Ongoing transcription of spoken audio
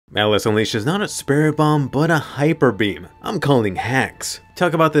Alice unleashes not a spirit bomb, but a hyper beam. I'm calling hacks.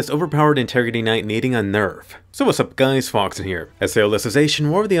 Talk about this overpowered Integrity Knight needing a nerf. So what's up guys, Foxen here. SAO Alicization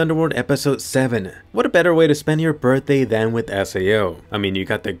War of the Underworld episode 7. What a better way to spend your birthday than with SAO. I mean, you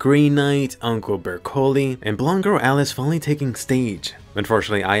got the Green Knight, Uncle Bercouli, and blonde girl Alice finally taking stage.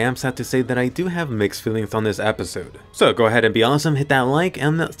 Unfortunately, I am sad to say that I do have mixed feelings on this episode. So go ahead and be awesome, hit that like,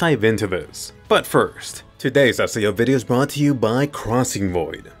 and let's dive into this. But first, today's SAO video is brought to you by Crossing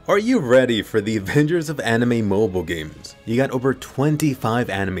Void. Are you ready for the Avengers of Anime mobile games? You got over 25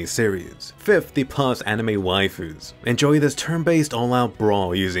 anime series, 50 plus anime waifus. Enjoy this turn-based all-out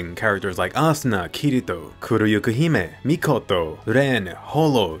brawl using characters like Asuna, Kirito, Kuruyukuhime, Mikoto, Ren,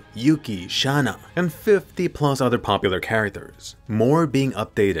 Holo, Yuki, Shana, and 50 plus other popular characters. More being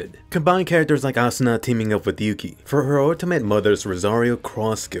updated. Combine characters like Asuna teaming up with Yuki for her ultimate mother's Rosario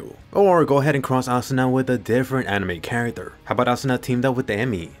cross skill. Or go ahead and cross Asuna with a different anime character. How about Asuna teamed up with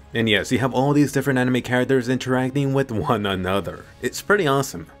Emi? And yes, you have all these different anime characters interacting with one another. It's pretty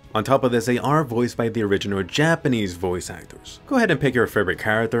awesome. On top of this, they are voiced by the original Japanese voice actors. Go ahead and pick your favorite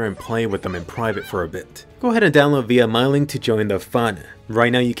character and play with them in private for a bit. Go ahead and download via my link to join the fun.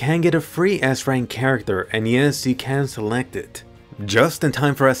 Right now you can get a free S-rank character, and yes, you can select it. Just in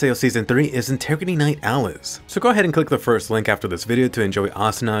time for SAO Season 3 is Integrity Knight Alice. So go ahead and click the first link after this video to enjoy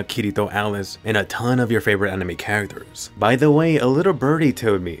Asuna, Kirito, Alice, and a ton of your favorite anime characters. By the way, a little birdie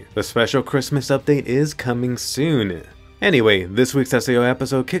told me the special Christmas update is coming soon. Anyway, this week's SAO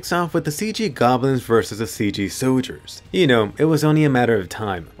episode kicks off with the CG goblins versus the CG soldiers. You know, it was only a matter of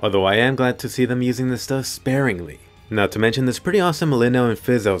time, although I am glad to see them using this stuff sparingly. Not to mention this pretty awesome Lino and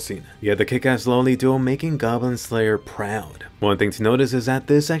Fizzo scene. You had the kick-ass lowly duo making Goblin Slayer proud. One thing to notice is that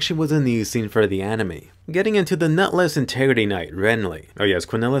this actually was a new scene for the anime. Getting into the nutless Integrity Knight, Renly. Oh yes,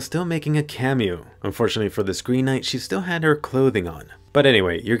 Quinella still making a cameo. Unfortunately for this Green Knight, she still had her clothing on. But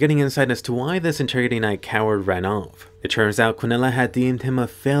anyway, you're getting insight as to why this Integrity Knight coward ran off. It turns out Quinella had deemed him a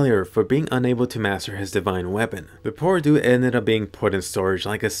failure for being unable to master his divine weapon. The poor dude ended up being put in storage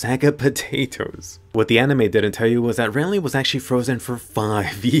like a sack of potatoes. What the anime didn't tell you was that Renly was actually frozen for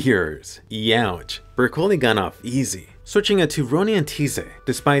 5 years. Youch. Bercouli got off easy. Switching it to Roni and Tise,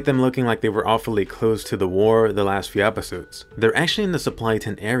 despite them looking like they were awfully close to the war the last few episodes, they're actually in the supply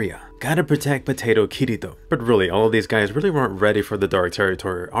tent area. Gotta protect Potato Kirito. But really, all of these guys really weren't ready for the Dark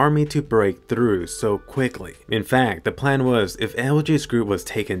Territory army to break through so quickly. In fact, the plan was, if LG's group was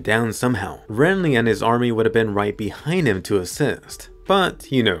taken down somehow, Renly and his army would have been right behind him to assist.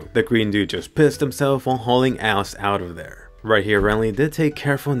 But, you know, the green dude just pissed himself while hauling ass out of there. Right here, Renly did take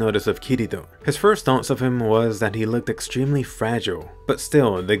careful notice of Kirito. His first thoughts of him was that he looked extremely fragile, but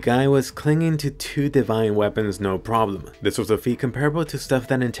still, the guy was clinging to 2 divine weapons no problem. This was a feat comparable to stuff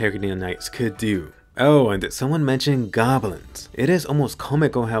that Integrity Knights could do. Oh, and did someone mention goblins? It is almost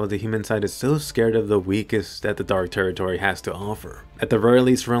comical how the human side is so scared of the weakest that the Dark Territory has to offer. At the very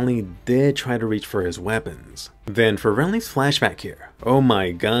least, Renly did try to reach for his weapons. Then for Renly's flashback here. Oh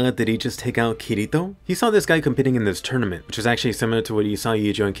my god, did he just take out Kirito? He saw this guy competing in this tournament, which is actually similar to what you saw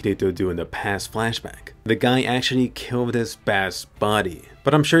Eugeo and Kirito do in the past flashback. The guy actually killed his best buddy.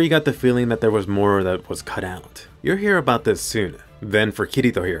 But I'm sure you got the feeling that there was more that was cut out. You'll hear about this soon. Then for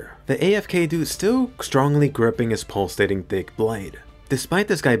Kirito here, the AFK dude still strongly gripping his pulsating thick blade. Despite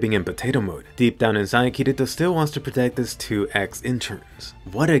this guy being in potato mode, deep down inside Kirito still wants to protect his 2 ex-interns.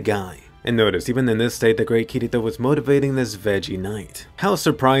 What a guy. And notice, even in this state, the great Kirito was motivating this veggie knight. How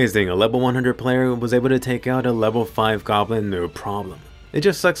surprising, a level 100 player was able to take out a level 5 goblin no problem. It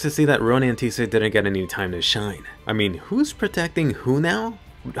just sucks to see that Roni and Tise didn't get any time to shine. I mean, who's protecting who now?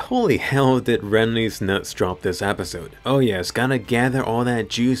 Holy hell did Renly's nuts drop this episode. Oh yes, gotta gather all that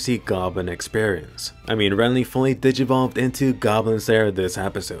juicy goblin experience. I mean, Renly fully digivolved into Goblin Slayer this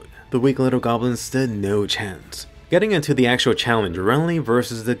episode. The weak little goblins stood no chance. Getting into the actual challenge, Renly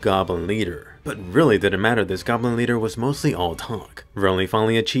versus the goblin leader. But really didn't matter, this goblin leader was mostly all talk. Renly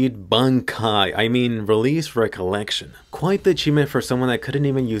finally achieved release recollection. Quite the achievement for someone that couldn't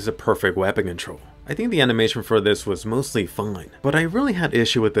even use a perfect weapon control. I think the animation for this was mostly fine, but I really had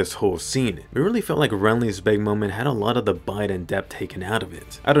issue with this whole scene. It really felt like Renly's big moment had a lot of the bite and depth taken out of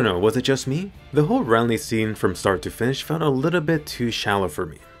it. I don't know, was it just me? The whole Renly scene from start to finish felt a little bit too shallow for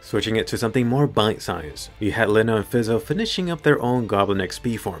me. Switching it to something more bite-sized, you had Lino and Fizzo finishing up their own goblin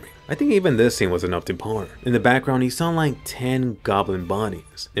XP farming. I think even this scene was enough to par. In the background you saw like 10 goblin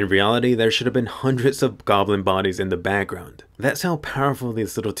bodies. In reality there should have been hundreds of goblin bodies in the background. That's how powerful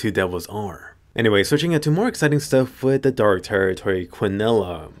these little 2 devils are. Anyway, switching it to more exciting stuff with the Dark Territory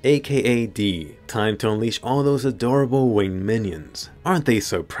Quinella, aka D. Time to unleash all those adorable winged minions. Aren't they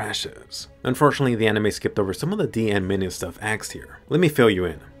so precious? Unfortunately, the anime skipped over some of the D and minion stuff axed here. Let me fill you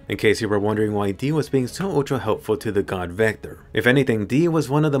in. in case you were wondering why D was being so ultra helpful to the god Vector. If anything, D was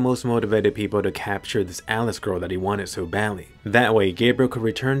one of the most motivated people to capture this Alice girl that he wanted so badly. That way, Gabriel could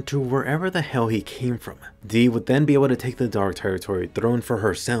return to wherever the hell he came from. D would then be able to take the Dark Territory throne for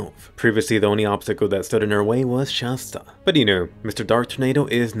herself. Previously, the only obstacle that stood in her way was Shasta. But you know, Mr. Dark Tornado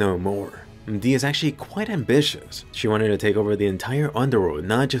is no more. D is actually quite ambitious. She wanted to take over the entire Underworld,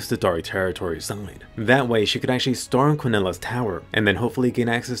 not just the Dark Territory side. That way, she could actually storm Quinella's tower, and then hopefully gain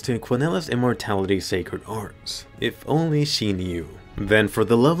access to Quinella's immortality sacred arts. If only she knew. Then for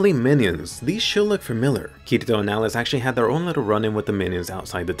the lovely minions, these should look familiar. Kirito and Alice actually had their own little run-in with the minions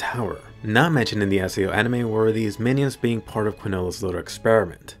outside the tower. Not mentioned in the SAO anime were these minions being part of Quinella's little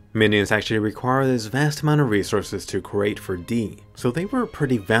experiment. Minions actually require this vast amount of resources to create for D, so they were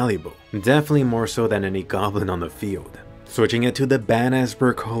pretty valuable. Definitely more so than any goblin on the field. Switching it to the badass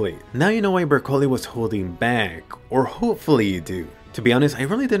Bercouli. Now you know why Bercouli was holding back, or hopefully you do. To be honest, I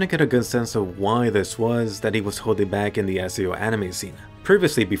really didn't get a good sense of why this was that he was holding back in the SAO anime scene.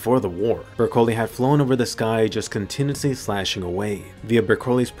 Previously, before the war, Bercouli had flown over the sky just continuously slashing away. Via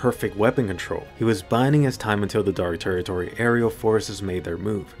Bercouli's perfect weapon control, he was biding his time until the Dark Territory aerial forces made their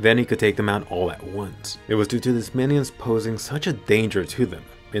move. Then he could take them out all at once. It was due to these minions posing such a danger to them.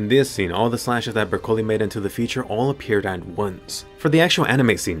 In this scene, all the slashes that Bercouli made into the future all appeared at once. For the actual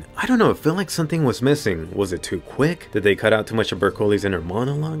anime scene, I don't know, it felt like something was missing. Was it too quick? Did they cut out too much of Bercouli's inner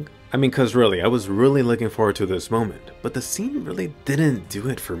monologue? I mean, cause really, I was really looking forward to this moment, but the scene really didn't do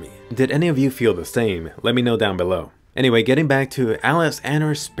it for me. Did any of you feel the same? Let me know down below. Anyway, getting back to Alice and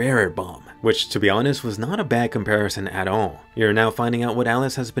her spirit bomb, which to be honest was not a bad comparison at all. You're now finding out what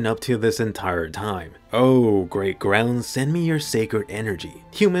Alice has been up to this entire time. Oh, great ground, send me your sacred energy,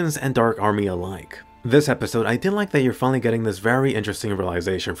 humans and Dark Army alike. This episode, I did like that you're finally getting this very interesting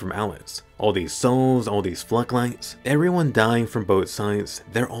realization from Alice. All these souls, all these floodlights, everyone dying from both sides,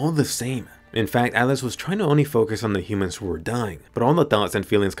 they're all the same. In fact, Alice was trying to only focus on the humans who were dying, but all the thoughts and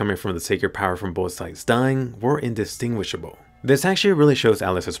feelings coming from the sacred power from both sides dying were indistinguishable. This actually really shows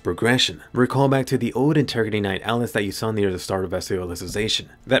Alice's progression. Recall back to the old Integrity Knight Alice that you saw near the start of SAO Alicization.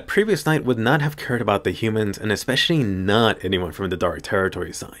 That previous knight would not have cared about the humans, and especially not anyone from the Dark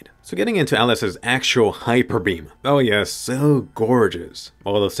Territory side. So getting into Alice's actual hyper beam. Oh yes, so gorgeous.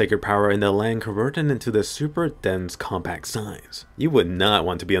 All the sacred power in the land converted into this super dense compact size. You would not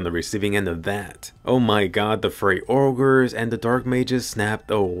want to be on the receiving end of that. Oh my god, the Frey Ogres and the Dark Mages snapped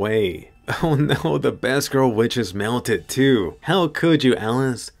away. Oh no, the best girl witches melted too. How could you,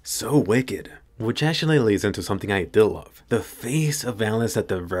 Alice? So wicked. Which actually leads into something I did love. The face of Alice at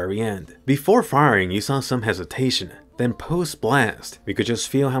the very end. Before firing, you saw some hesitation. Then post-blast, we could just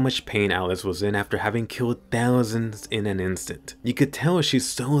feel how much pain Alice was in after having killed thousands in an instant. You could tell she's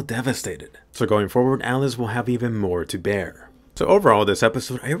so devastated. So going forward, Alice will have even more to bear. So overall, this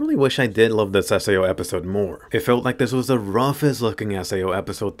episode, I really wish I did love this SAO episode more. It felt like this was the roughest looking SAO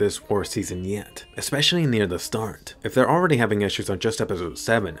episode this war season yet, especially near the start. If they're already having issues on just episode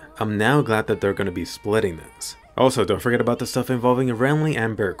 7, I'm now glad that they're going to be splitting this. Also, don't forget about the stuff involving Renly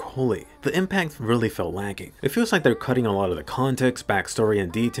and Bercouli. The impact really felt lacking. It feels like they're cutting a lot of the context, backstory,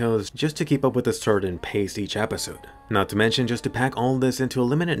 and details just to keep up with a certain pace each episode. Not to mention just to pack all this into a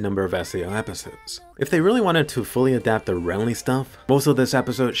limited number of SAO episodes. If they really wanted to fully adapt the Renly stuff, most of this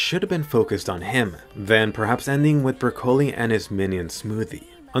episode should have been focused on him, then perhaps ending with Bercouli and his minion Smoothie.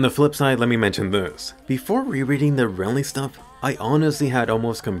 On the flip side, let me mention this. Before rereading the Renly stuff, I honestly had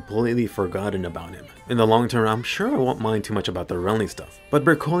almost completely forgotten about him. In the long term, I'm sure I won't mind too much about the Renly stuff, but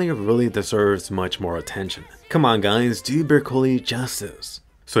Bercouli really deserves much more attention. Come on guys, do Bercouli justice.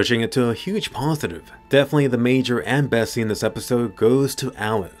 Switching it to a huge positive, definitely the major and best scene in this episode goes to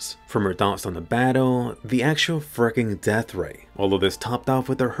Alice. From her thoughts on the battle, the actual freaking death ray. All of this topped off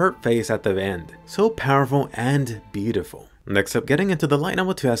with her hurt face at the end. So powerful and beautiful. Next up, getting into the light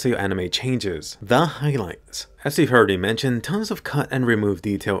novel to SAO anime changes, the highlights. As you've already mentioned, tons of cut and remove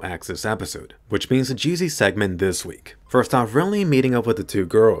detail acts this episode, which means a juicy segment this week. First off, Renly meeting up with the two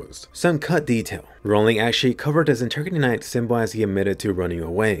girls. Some cut detail. Renly actually covered his Integrity Knight symbol as he admitted to running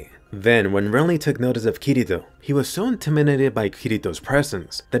away. Then, when Renly took notice of Kirito, he was so intimidated by Kirito's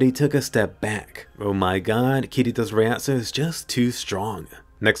presence that he took a step back. Oh my god, Kirito's reaction is just too strong.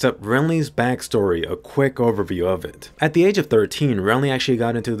 Next up, Renly's backstory, a quick overview of it. At the age of 13, Renly actually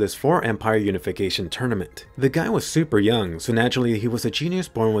got into this 4 Empire Unification tournament. The guy was super young, so naturally he was a genius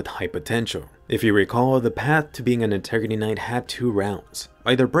born with high potential. If you recall, the path to being an Integrity Knight had 2 rounds.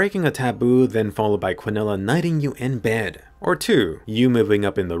 either breaking a taboo then followed by Quinella knighting you in bed, or 2, you moving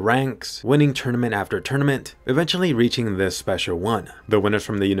up in the ranks, winning tournament after tournament, eventually reaching this special one. The winners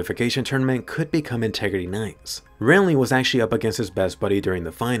from the unification tournament could become Integrity Knights. Renly was actually up against his best buddy during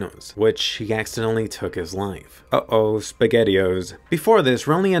the finals, which he accidentally took his life. Uh-oh, SpaghettiOs. Before this,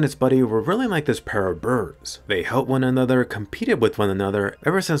 Renly and his buddy were really like this pair of birds. They helped one another, competed with one another,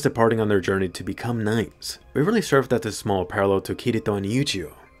 ever since departing on their journey to become knights. We really served as a small parallel to Kirito and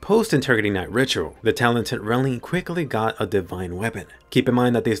Eugeo. Post-Integrity Knight ritual, the talented Renly quickly got a divine weapon. Keep in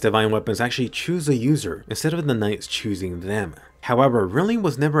mind that these divine weapons actually choose a user instead of the knights choosing them. However, Renly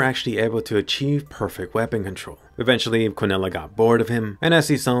was never actually able to achieve perfect weapon control. Eventually, Quinella got bored of him, and as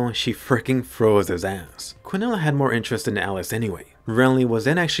he saw, she freaking froze his ass. Quinella had more interest in Alice anyway. Renly was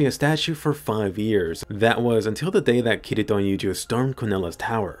then actually a statue for 5 years. That was until the day that Kirito and Eugeo stormed Quinella's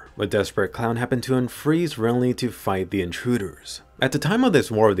tower. A desperate clown happened to unfreeze Renly to fight the intruders. At the time of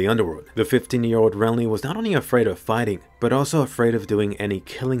this War of the Underworld, the 15-year-old Renly was not only afraid of fighting, but also afraid of doing any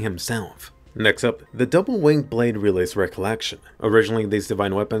killing himself. Next up, the double-winged blade relays recollection. Originally, these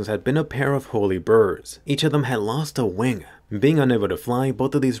divine weapons had been a pair of holy birds. Each of them had lost a wing. Being unable to fly,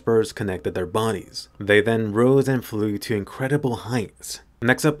 both of these birds connected their bodies. They then rose and flew to incredible heights.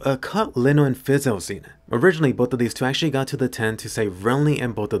 Next up, a cut Lino and Fizzo scene. Originally, both of these two actually got to the tent to save Renly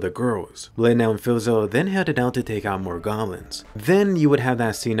and both of the girls. Lino and Fizzo then headed out to take out more goblins. Then you would have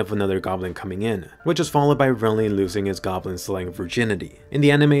that scene of another goblin coming in, which was followed by Renly losing his goblin slaying virginity. In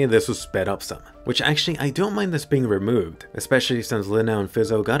the anime, this was sped up some, which actually I don't mind this being removed, especially since Lino and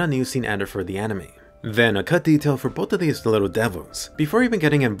Fizzo got a new scene added for the anime. Then a cut detail for both of these little devils. Before even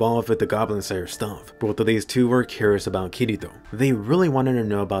getting involved with the Goblin Slayer stuff, both of these two were curious about Kirito. They really wanted to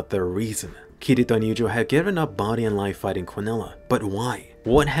know about their reason. Kirito and Eugeo had given up body and life fighting Quinella, but why?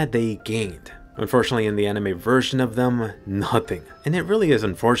 What had they gained? Unfortunately, in the anime version of them, nothing. And it really is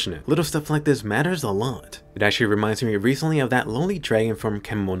unfortunate. Little stuff like this matters a lot. It actually reminds me recently of that lonely dragon from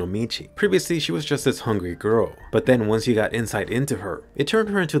Kemonomichi. Previously, she was just this hungry girl. But then once you got insight into her, it turned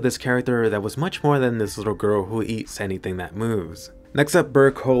her into this character that was much more than this little girl who eats anything that moves. Next up,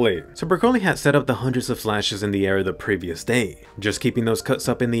 Bercouli. So Bercouli had set up the hundreds of flashes in the air the previous day. Just keeping those cuts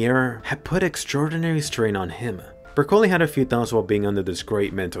up in the air had put extraordinary strain on him. Bercouli had a few thoughts while being under this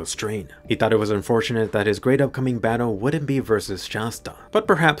great mental strain. He thought it was unfortunate that his great upcoming battle wouldn't be versus Shasta, but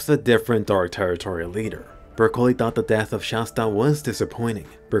perhaps a different Dark Territorial leader. Bercouli thought the death of Shasta was disappointing.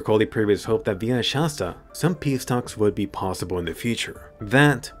 Bercouli previously hoped that via Shasta, some peace talks would be possible in the future.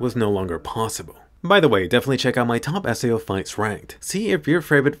 That was no longer possible. By the way, definitely check out my top SAO fights ranked. See if your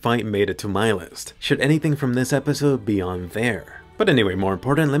favorite fight made it to my list. Should anything from this episode be on there? But anyway, more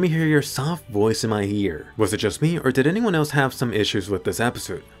important, let me hear your soft voice in my ear. Was it just me, or did anyone else have some issues with this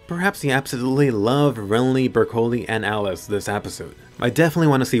episode? Perhaps you absolutely loved Renly, Bercouli, and Alice this episode. I definitely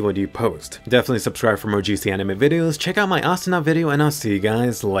want to see what you post. Definitely subscribe for more juicy anime videos, check out my Asuna video, and I'll see you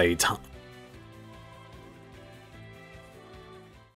guys later.